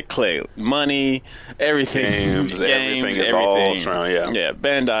just like click. Money, everything. Games, everything. All surround, yeah,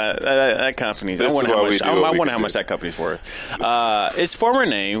 Bandai, that company's... I wonder how much that company's worth. Its former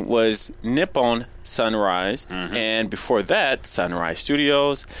name was Nippon Sunrise, and before that, Sunrise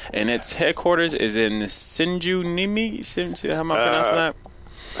Studios, and its headquarters is in Shinjuku. How am I pronouncing that?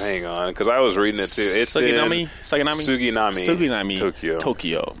 Hang on, because I was reading it too. It's Suginami,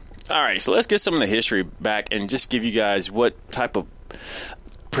 Tokyo. All right, so let's get some of the history back and just give you guys what type of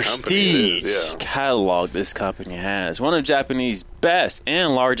prestige catalog this company has. One of Japanese best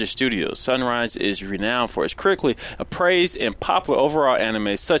and largest studios, Sunrise is renowned for its critically appraised and popular overall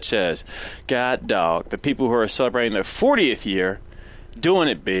anime such as God Dog, the people who are celebrating their 40th year, doing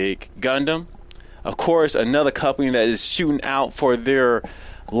it big, Gundam. Of course, another company that is shooting out for their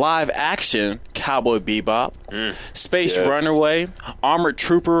live action Cowboy Bebop, Space Runaway, Armored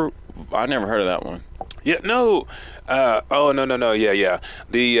Trooper. I never heard of that one. Yeah, no. The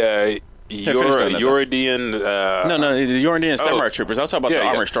Yoridian. The Yoridian Samurai Troopers. I'll talk about the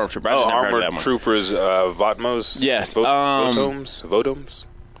Armored Stormtrooper. I just never heard of that one. Armored Troopers, Votmos. Yes. Votoms.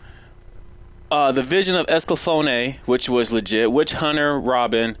 The Vision of Escalafone, which was legit, Witch Hunter,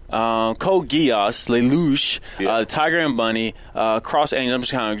 Robin, Code Geass, Lelouch, Tiger and Bunny, Cross Angel. I'm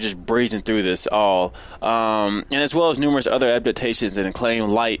just kind of just breezing through this all. And as well as numerous other adaptations and acclaimed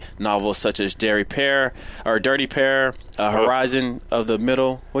light novels such as Dirty Pair, Horizon of the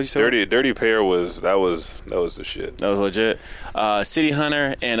Middle. What did you say? Dirty Pair was the shit. That was legit. City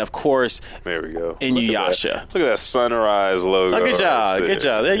Hunter, and of course, there we go. Inuyasha. Look at that Sunrise logo. Oh, good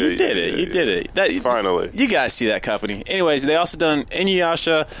job. There, you did it. Finally. You guys see that company. Anyways, they also done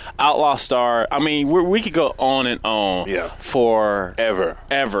Inuyasha, Outlaw Star. I mean, we could go on and on for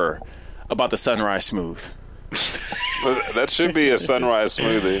ever about the Sunrise Smooth. That should be a Sunrise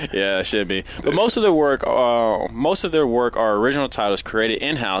Smoothie. Yeah, it should be. But most of their work are original titles created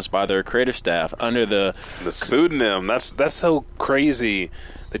in-house by their creative staff under the pseudonym. That's so crazy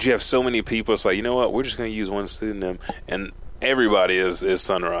that you have so many people. It's like, you know what? We're just going to use one pseudonym, and everybody is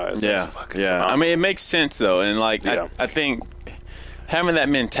Sunrise. Yeah. Phenomenal. I mean, it makes sense though, and like I think having that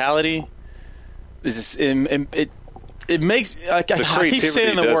mentality is it makes, like, I keep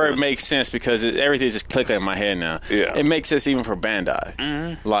saying the word makes sense because everything's just clicking in my head now. Yeah. It makes sense even for Bandai.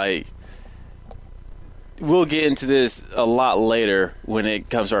 Mm-hmm. Like, we'll get into this a lot later when it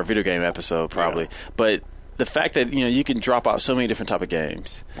comes to our video game episode, probably. But the fact that you can drop out so many different type of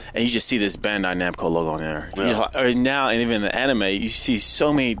games, and you just see this Bandai Namco logo on there. Yeah. Now, and even the anime, you see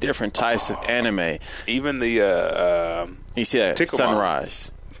so many different types of anime. Even the you see that Tickelmon.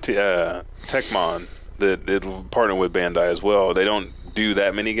 Sunrise, Tecmon that partner with Bandai as well. They don't do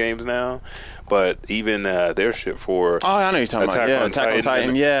that many games now. But even their shit for I know you're talking about. Yeah, Attack on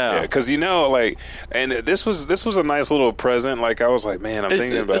Titan. Yeah, because and this was a nice little present. Like I was like, man, I'm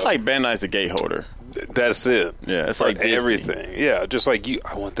thinking about. It's like Bandai's the gate holder. That's it. Yeah, it's for like Disney. everything. Yeah, just like you.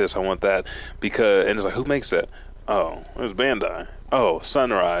 I want this. I want that. Because and it's like, who makes that? Oh, it was Bandai. Oh,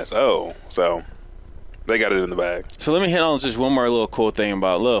 Sunrise. Oh, so they got it in the bag. So let me hit on just one more little cool thing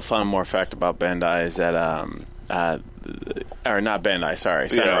about a little fun more fact about Bandai is that or not Bandai, sorry,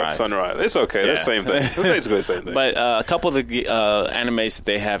 Sunrise. Yeah, Sunrise. It's okay. They're the same thing. It's basically the same thing. But a couple of the animes that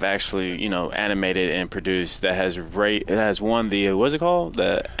they have actually, animated and produced that has won the what's it called?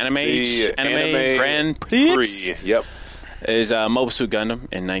 The Anime Grand Prix. Yep. Is Mobile Suit Gundam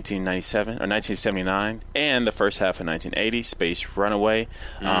in 1997 or 1979, and the first half of 1980, Space Runaway,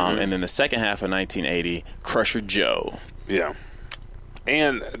 and then the second half of 1980, Crusher Joe. Yeah.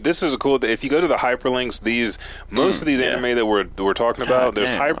 And this is a cool. If you go to the hyperlinks, most of these anime that we're talking about, there's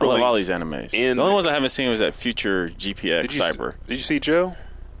hyperlinks. I love all these animes. The only ones I haven't seen was that Future GPX Cyber. Did you see Joe?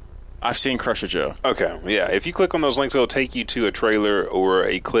 I've seen Crusher Joe. Okay, yeah. If you click on those links, it'll take you to a trailer or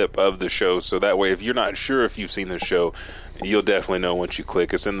a clip of the show. So that way, if you're not sure if you've seen the show, you'll definitely know once you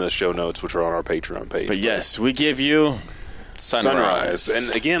click. It's in the show notes, which are on our Patreon page. But yes, we give you Sunrise.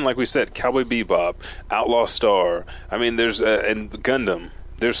 And again, like we said, Cowboy Bebop, Outlaw Star. I mean, there's and Gundam.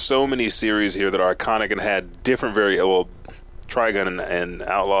 There's so many series here that are iconic and had different Trigun and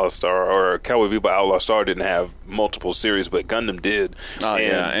Outlaw Star, or Cowboy Bebop Outlaw Star didn't have multiple series, but Gundam did. Oh,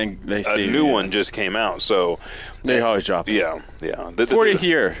 and a new one just came out, so they always drop it. Yeah. The 40th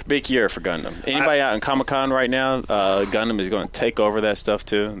year, big year for Gundam. Anybody out in Comic-Con right now, Gundam is going to take over that stuff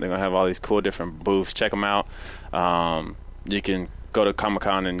too. They're going to have all these cool different booths. Check them out. You can go to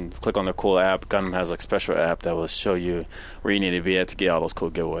Comic-Con and click on the cool app. Gundam has a special app that will show you where you need to be at to get all those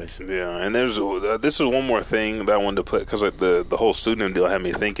cool giveaways. Yeah, and there's this is one more thing that I wanted to put, because the whole pseudonym deal had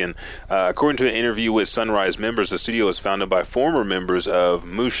me thinking. According to an interview with Sunrise members, the studio was founded by former members of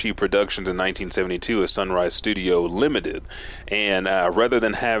Mushi Productions in 1972 as Sunrise Studio Limited. And rather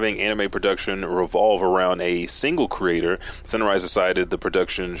than having anime production revolve around a single creator, Sunrise decided the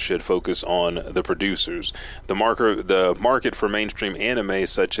production should focus on the producers. The market for mainstream anime,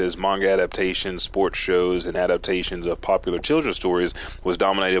 such as manga adaptations, sports shows, and adaptations of popular children's stories, was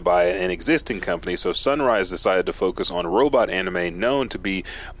dominated by an existing company, so Sunrise decided to focus on robot anime, known to be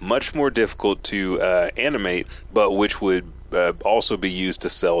much more difficult to animate, but which would also be used to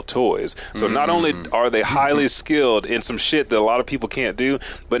sell toys. So not only are they highly skilled in some shit that a lot of people can't do,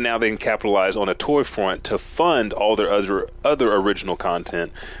 but now they can capitalize on a toy front to fund all their other original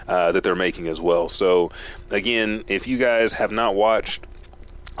content that they're making as well. So again, if you guys have not watched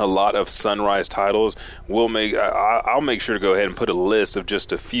a lot of Sunrise titles, I'll make sure to go ahead and put a list of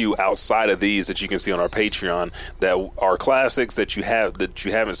just a few outside of these that you can see on our Patreon that are classics that you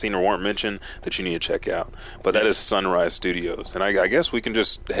haven't seen or weren't mentioned that you need to check out. But that is Sunrise Studios, and I guess we can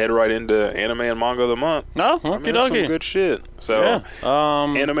just head right into anime and manga of the month. No, okay, that's some good shit. So,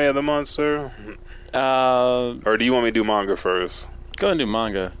 anime of the month, sir. Or do you want me to do manga first? Go ahead and do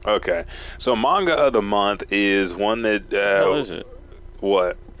manga. Okay, so manga of the month is one that. What is it?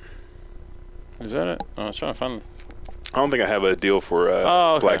 What? Is that it? I was trying to find it. I don't think I have a deal for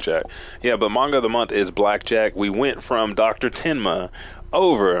Blackjack. Yeah, but manga of the month is Blackjack. We went from Dr. Tenma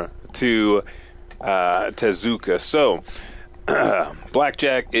over to Tezuka. So,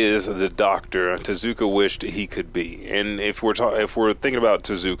 Blackjack is the doctor Tezuka wished he could be. And if we're thinking about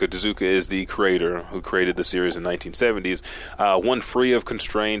Tezuka is the creator who created the series in the 1970s, one free of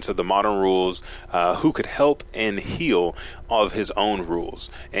constraints of the modern rules, who could help and heal of his own rules.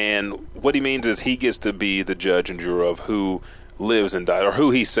 And what he means is he gets to be the judge and juror of who lives and dies, or who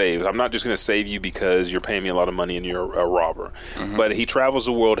he saves. I'm not just going to save you because you're paying me a lot of money and you're a robber. But he travels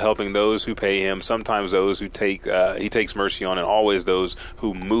the world helping those who pay him, sometimes those who he takes mercy on, and always those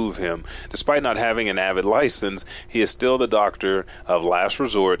who move him. Despite not having an avid license, he is still the doctor of last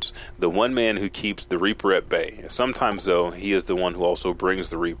resorts, the one man who keeps the Reaper at bay. Sometimes, though, he is the one who also brings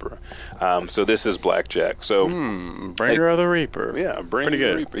the Reaper. So this is Blackjack. So bringer of the Reaper. Yeah, bringer of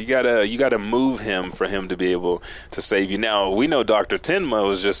the Reaper. You gotta move him for him to be able to save you. Now, we know Dr. Tenma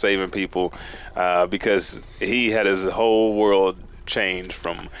was just saving people because he had his whole world change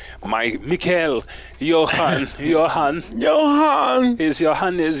from Mikael, Johan. Johan is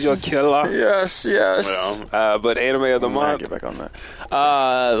your killer. Yes. Well, but anime of the month. Get back on that.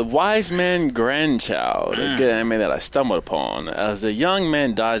 Wise Man Grandchild, a good anime that I stumbled upon. As a young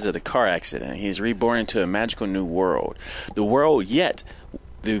man dies in a car accident, he is reborn into a magical new world. The old yet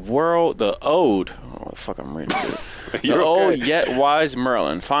wise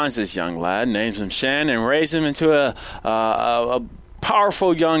Merlin finds this young lad, names him Shen, and raises him into a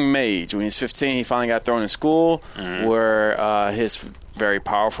powerful young mage. When he's 15, he finally got thrown in school, where his very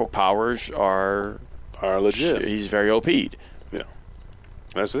powerful powers are legit. He's very OP'd. Yeah,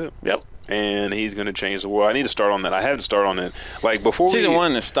 that's it. Yep. And he's going to change the world. I need to start on that. I haven't started on it. Like before Season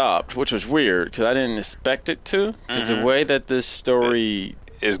 1 has stopped, which was weird because I didn't expect it to. Because the way that this story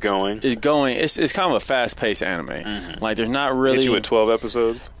is going, it's kind of a fast-paced anime. Like there's not really. Hit you with 12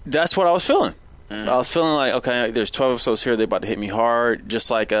 episodes. That's what I was feeling. I was feeling like, okay, there's 12 episodes here. They're about to hit me hard. Just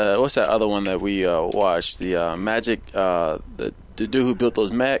like what's that other one that we watched? The Magic. The dude who built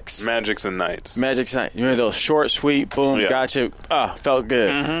those mechs. Magics and Knights. You remember those short, sweet, boom, gotcha. Felt good.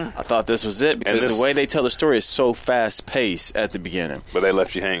 I thought this was it because the way they tell the story is so fast-paced at the beginning. But they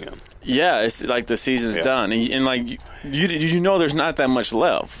left you hanging. Yeah, it's like the season's done. And like, you know there's not that much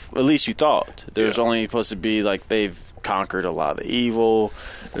left. At least you thought. There's only supposed to be, like, they've conquered a lot of the evil.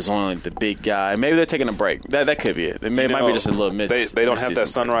 There's only like the big guy. Maybe they're taking a break. That could be it. It might be just a little miss. They don't have that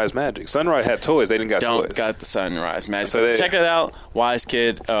Sunrise magic. Sunrise had toys. They didn't got toys. Don't got the Sunrise magic. So check it out. Wise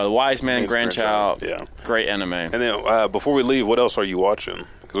Man, Grandchild. Yeah. Great anime. And then before we leave, what else are you watching?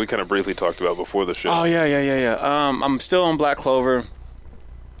 Because we kind of briefly talked about before the show. Oh, yeah. I'm still on Black Clover.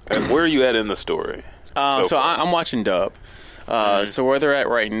 And where are you at in the story? I'm watching dub. So where they're at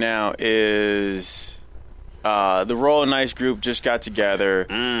right now is... the Royal Knights group just got together.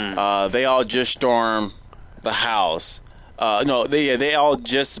 They all just stormed the house. They all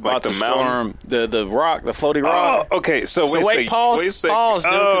just about to storm the rock, the floating rock. Oh, okay. So wait, pause, dude, because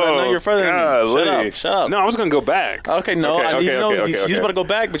I know you're further than me. Shut up. No, I was going to go back. Okay, no, he's about to go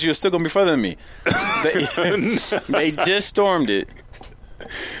back, but you're still going to be further than me. They just stormed it.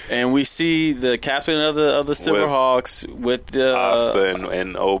 And we see the captain of the Silverhawks with the Asta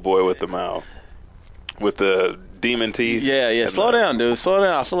and old boy with the mouth. With the demon teeth. Yeah. Slow down, dude. Slow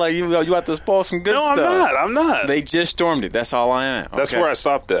down. I feel like you about to spoil some good stuff. No, I'm not. They just stormed it. That's all I am. Okay? That's where I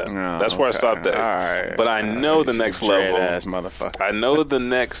stopped at. Where I stopped at. All right. But I know the next level. Ass motherfucker. I know the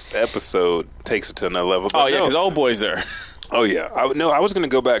next episode takes it to another level. Oh, yeah, because old boy's there. Oh, yeah. I was going to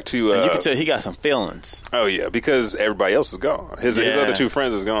go back to... you can tell he got some feelings. Oh, yeah, because everybody else is gone. His other two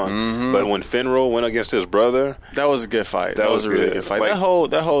friends is gone. But when Finral went against his brother... That was a good fight. That was a really good fight. Like,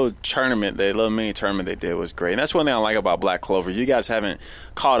 that whole tournament, the little mini tournament they did was great. And that's one thing I like about Black Clover. You guys haven't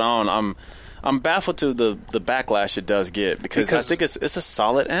caught on. I'm baffled to the backlash it does get because I think it's a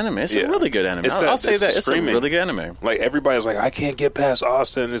solid anime. It's a really good anime. I'll say that. It's a really good anime. Like, everybody's like, I can't get past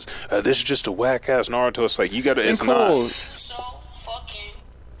Austin. This is just a whack-ass Naruto. It's like, you got to... It's cool. not...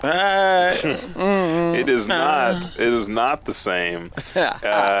 It is not. It is not the same.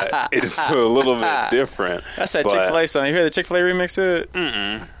 It is a little bit different. That's that Chick-fil-A song. You hear the Chick-fil-A remix to it?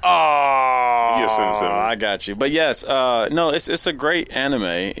 Oh, I got you. But yes, it's a great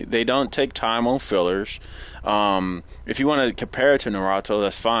anime. They don't take time on fillers. If you want to compare it to Naruto,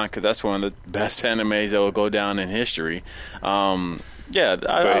 that's fine because that's one of the best animes that will go down in history. I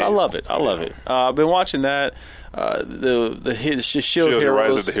love it. I've been watching that. The Shield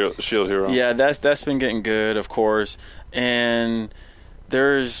Heroes. Rise of the Shield Hero. Yeah, that's been getting good, of course. And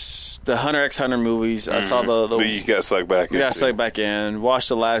there's the Hunter x Hunter movies. I saw the you got sucked back in. Got sucked back in. Watched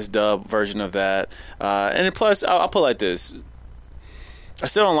the last dub version of that. And plus, I'll put it like this: I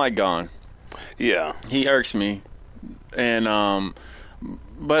still don't like Gon. Yeah, he irks me, and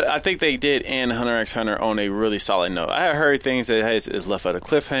but I think they did end Hunter x Hunter on a really solid note. I heard things that it's left at a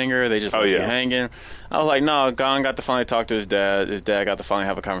cliffhanger. They just left you hanging. I was like, no, Gon got to finally talk to his dad. His dad got to finally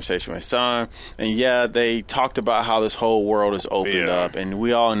have a conversation with his son. And they talked about how this whole world is opened up. And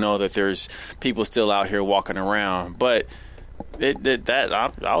we all know that there's people still out here walking around. But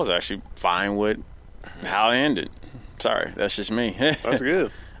I was actually fine with how it ended. Sorry, that's just me. That's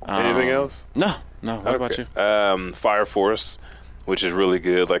good. Anything else? No. What about you? Fire Force, which is really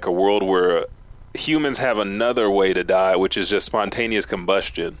good. Like a world where humans have another way to die, which is just spontaneous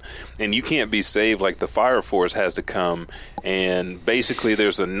combustion, and you can't be saved. Like the Fire Force has to come, and basically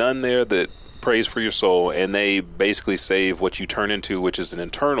there's a nun there that prays for your soul, and they basically save what you turn into, which is an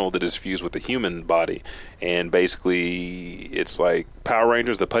internal that is fused with the human body. And basically it's like Power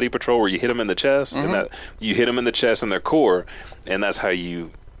Rangers, the Putty Patrol, where you hit them in the chest, and that you hit them in the chest and their core, and that's how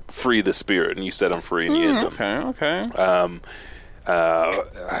you free the spirit, and you set them free, and you end them. Okay.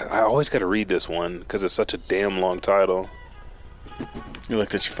 I always got to read this one because it's such a damn long title. You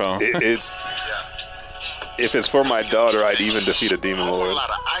looked at your phone. It's if it's for my daughter, I'd even defeat a demon lord. A lot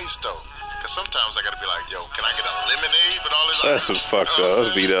of ice though, because sometimes I gotta be like, yo, can I get a lemonade with all this ice? That's some fucked up.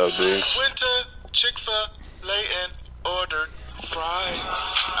 That's beat up, dude. Went to Chick-fil-A and ordered fries.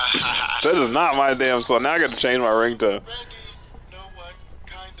 That is not my damn song. Now I got to change my ringtone.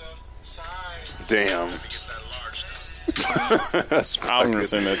 Damn. I'm gonna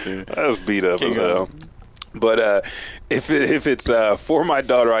sing that too. That's beat up as hell. But if it's for my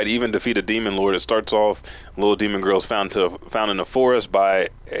daughter, I'd even defeat a demon lord. It starts off, little demon girl's found in the forest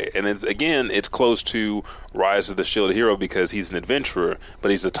and it's close to Rise of the Shield Hero because he's an adventurer,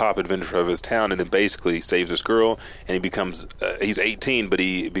 but he's the top adventurer of his town, and then basically saves this girl, and he becomes he's 18, but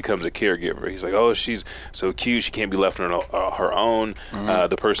he becomes a caregiver. He's like, oh, she's so cute, she can't be left on her own.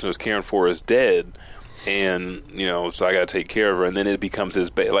 The person who's caring for her is dead, and so I got to take care of her, and then it becomes his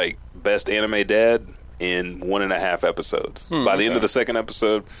best anime dad in 1.5 episodes. By the end of the second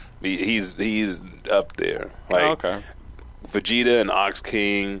episode, he's up there. Vegeta and Ox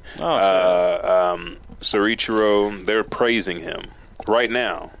King, Sorichiro, they're praising him right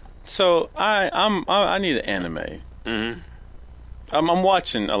now. So I need an anime. Mm-hmm. I'm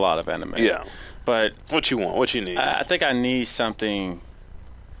watching a lot of anime. Yeah, but what you want? What you need? I think I need something.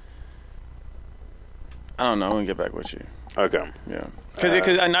 I don't know. I'm gonna get back with you. Okay. Yeah.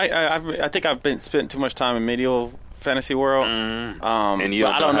 Because I think I've spent too much time in medieval fantasy world. And you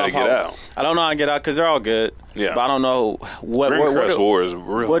don't know how to get out. I don't know how to get out because they're all good. Yeah. But I don't know what War is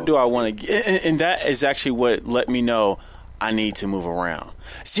real. What do I want to get? And that is actually what let me know I need to move around.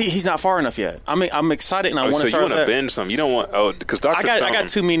 See, he's not far enough yet. I mean, I'm excited and I want to start. So you want to binge some? You don't want because Dr. Stone. I got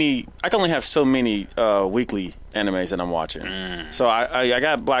too many. I can only have so many weekly animes that I'm watching. So I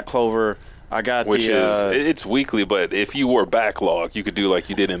got Black Clover. I got it's weekly, but if you were backlog, you could do like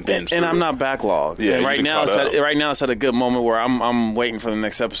you did in binge. And I'm not backlogged. Yeah, and right now it's at a good moment where I'm waiting for the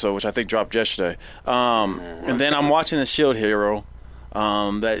next episode, which I think dropped yesterday. And then I'm watching the Shield Hero,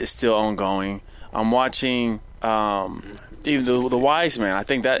 that is still ongoing. I'm watching even the Wise Man. I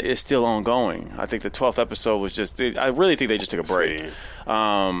think that is still ongoing. I think the 12th episode was I really think they just took a break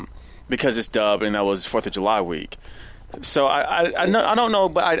because it's dubbed and that was 4th of July week. So I don't know,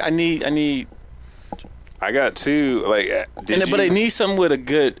 but I need. I got two but I need something with a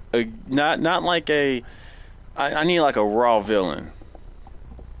good, not like a. I need like a raw villain.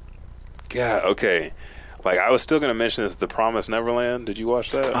 Yeah. Okay. Like I was still going to mention this, The Promised Neverland. Did you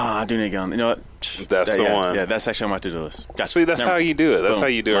watch that? I do need to. You know what? That's the one. Yeah, that's actually on my to-do list. Gotcha. See, that's how you do it. That's how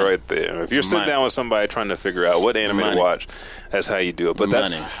you do it right there. If you're sitting down with somebody trying to figure out what anime to watch, that's how you do it. But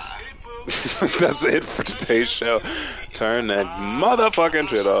that's it for today's show. Turn that motherfucking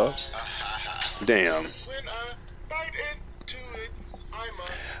shit off. Damn.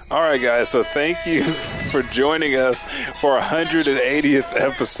 All right, guys. So thank you for joining us for our 180th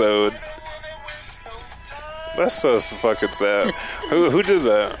episode. That's so fucking sad. Who did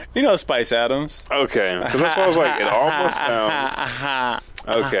that? You know Spice Adams. Okay. Because that's what I was like. It almost sounds...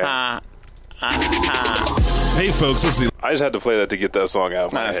 Okay. Hey, folks, this is... I just had to play that to get that song out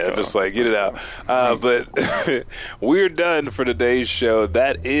of my head. Cool. Just like, get it out. But we're done for today's show.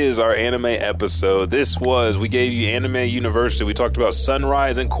 That is our anime episode. We gave you Anime University. We talked about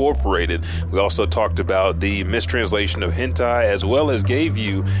Sunrise Incorporated. We also talked about the mistranslation of hentai, as well as gave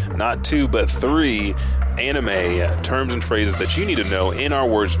you not 2, but 3 anime terms and phrases that you need to know in our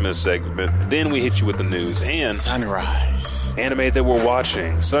Wordsmith segment. Then we hit you with the news and Sunrise anime that we're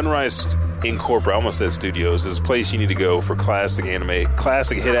watching. Sunrise Incorporated, I almost said studios, is a place you need to go for classic anime,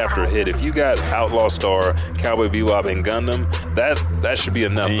 classic hit after hit. If you got Outlaw Star, Cowboy Bebop, and Gundam, that should be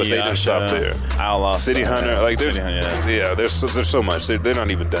enough. But they just stopped there. Outlaw City Star, Hunter, like there's so much. They're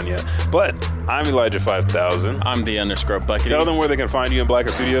not even done yet. But I'm Elijah 5000. I'm the _Bucket. Tell them where they can find you in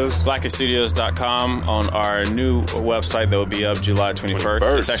Blackest Studios. BlackestStudios.com on our new website that will be up July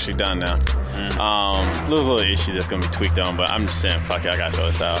 21st. It's actually done now. Little issue that's going to be tweaked on, but I'm just saying, fuck it, I got to throw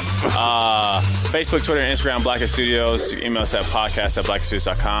this out. Facebook, Twitter, and Instagram, Blackest Studios. You can email us at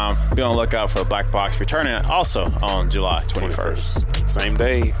podcast@blackeststudios.com. Be on the lookout for the Black Box returning also on July 21st. Same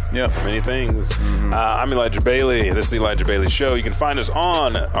day. Yep. Many things. I'm Elijah Bailey. This is The Elijah Bailey Show. You can find us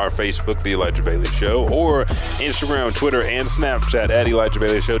on our Facebook, The Elijah Bailey Show, or Instagram, Twitter, and Snapchat at Elijah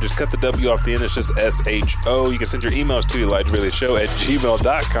Bailey Show. Just cut the W off the end. It's just SHO. You can send your emails to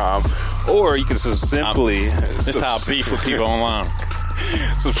ElijahBaileyShow@gmail.com, or you can just simply... This is how I beef with people online.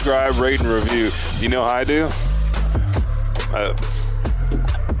 Subscribe, rate, and review. You know how I do?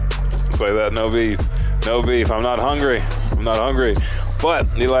 It's like that. No beef. No beef. I'm not hungry.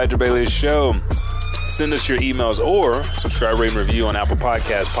 But The Elijah Bailey Show Send us your emails or subscribe, rate, and review on Apple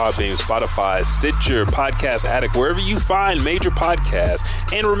Podcasts, Podbean, Spotify, Stitcher, Podcast Addict, wherever you find major podcasts.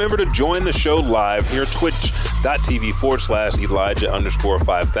 And remember to join the show live here,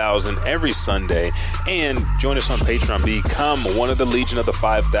 twitch.tv/Elijah_5000 every Sunday. And join us on Patreon. Become one of the Legion of the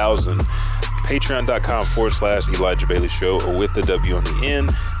 5,000. Patreon.com/Elijah Bailey Show with the W on the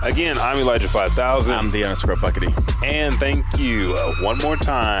end. Again, I'm Elijah 5000. I'm the _Buckety. And thank you one more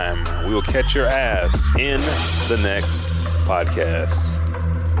time. We will catch your ass in the next podcast.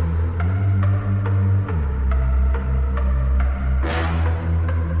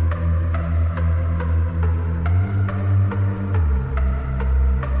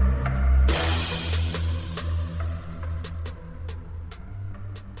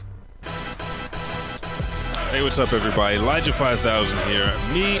 Hey, what's up, everybody? Elijah 5000 here.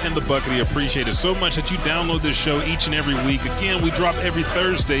 Me and the Buckety appreciate it so much that you download this show each and every week. Again, we drop every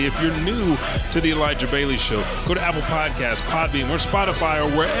Thursday. If you're new to the Elijah Bailey Show, go to Apple Podcasts, Podbean, or Spotify, or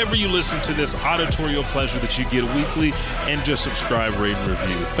wherever you listen to this auditorial pleasure that you get weekly, and just subscribe, rate, and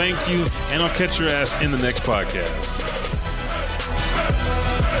review. Thank you, and I'll catch your ass in the next podcast.